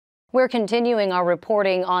We're continuing our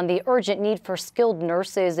reporting on the urgent need for skilled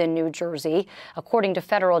nurses in New Jersey. According to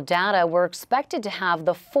federal data, we're expected to have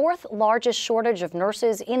the fourth largest shortage of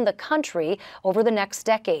nurses in the country over the next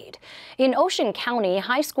decade. In Ocean County,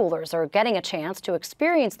 high schoolers are getting a chance to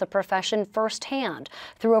experience the profession firsthand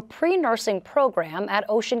through a pre-nursing program at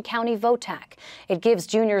Ocean County VOTEC. It gives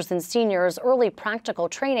juniors and seniors early practical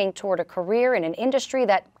training toward a career in an industry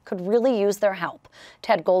that could really use their help.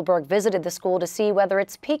 Ted Goldberg visited the school to see whether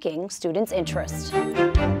it's piquing students' interest.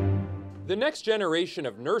 The next generation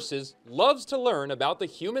of nurses loves to learn about the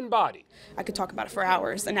human body. I could talk about it for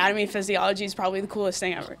hours. Anatomy and physiology is probably the coolest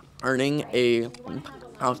thing ever. Learning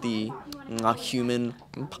about the human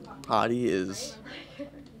body is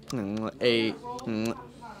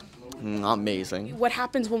amazing. What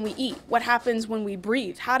happens when we eat? What happens when we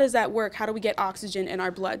breathe? How does that work? How do we get oxygen in our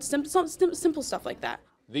blood? Simple stuff like that.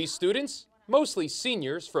 These students, mostly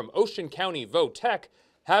seniors from Ocean County VOTEC,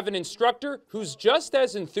 have an instructor who's just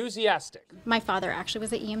as enthusiastic. My father actually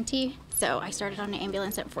was an EMT, so I started on an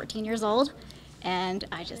ambulance at 14 years old, and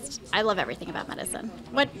I love everything about medicine.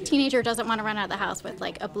 What teenager doesn't want to run out of the house with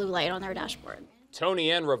like a blue light on their dashboard?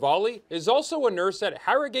 ToniAnn Ravalli is also a nurse at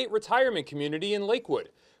Harrogate Retirement Community in Lakewood,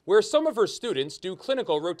 where some of her students do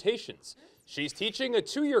clinical rotations. She's teaching a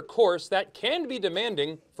 2-year course that can be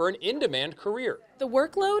demanding for an in-demand career. The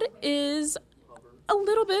workload is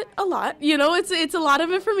a lot. You know, it's a lot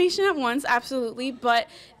of information at once, absolutely. But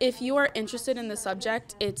if you are interested in the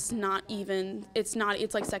subject, it's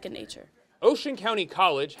like second nature. Ocean County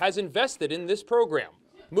College has invested in this program,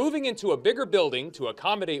 moving into a bigger building to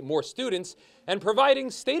accommodate more students and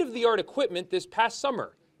providing state-of-the-art equipment this past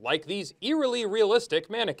summer, like these eerily realistic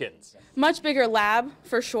mannequins. Much bigger lab,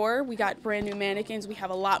 for sure. We got brand new mannequins. We have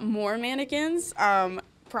a lot more mannequins.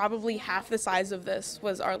 Probably half the size of this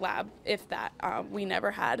was our lab, if that. We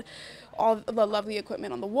never had all the lovely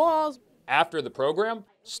equipment on the walls. After the program,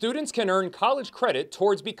 students can earn college credit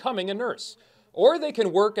towards becoming a nurse, or they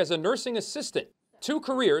can work as a nursing assistant, 2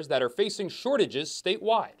 careers that are facing shortages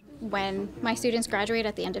statewide. When my students graduate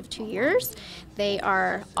at the end of 2 years, they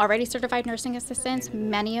are already certified nursing assistants.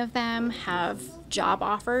 Many of them have job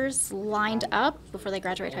offers lined up before they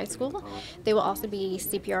graduate high school. They will also be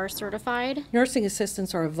CPR certified. Nursing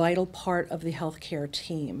assistants are a vital part of the healthcare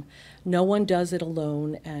team. No one does it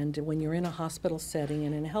alone, and when you're in a hospital setting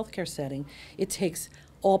and in a healthcare setting, it takes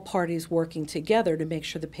all parties working together to make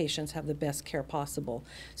sure the patients have the best care possible.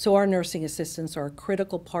 So our nursing assistants are a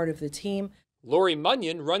critical part of the team. Lori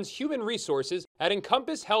Munyon runs human resources at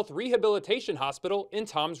Encompass Health Rehabilitation Hospital in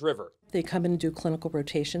Toms River. They come in and do clinical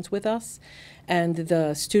rotations with us, and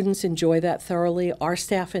the students enjoy that thoroughly. Our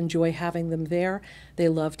staff enjoy having them there. They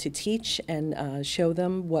love to teach and show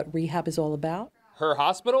them what rehab is all about. Her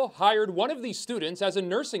hospital hired one of these students as a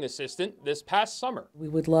nursing assistant this past summer. We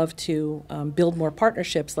would love to build more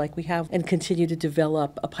partnerships like we have and continue to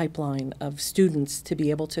develop a pipeline of students to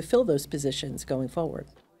be able to fill those positions going forward.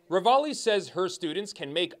 Ravalli says her students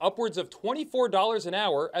can make upwards of $24 an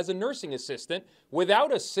hour as a nursing assistant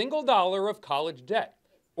without a single dollar of college debt.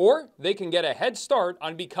 Or they can get a head start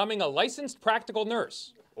on becoming a licensed practical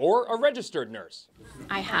nurse or a registered nurse.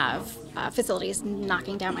 I have facilities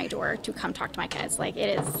knocking down my door to come talk to my kids. Like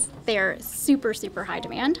they're super, super high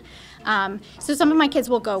demand. So some of my kids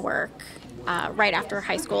will go work right after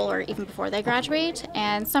high school or even before they graduate,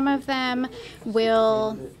 and some of them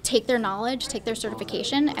will take their knowledge, take their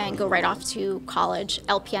certification, and go right off to college,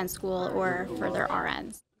 LPN school, or for their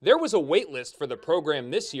RNs. There was a wait list for the program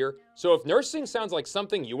this year, so if nursing sounds like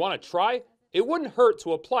something you want to try, it wouldn't hurt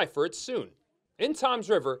to apply for it soon. In Toms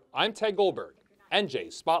River, I'm Ted Goldberg,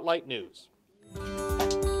 NJ Spotlight News.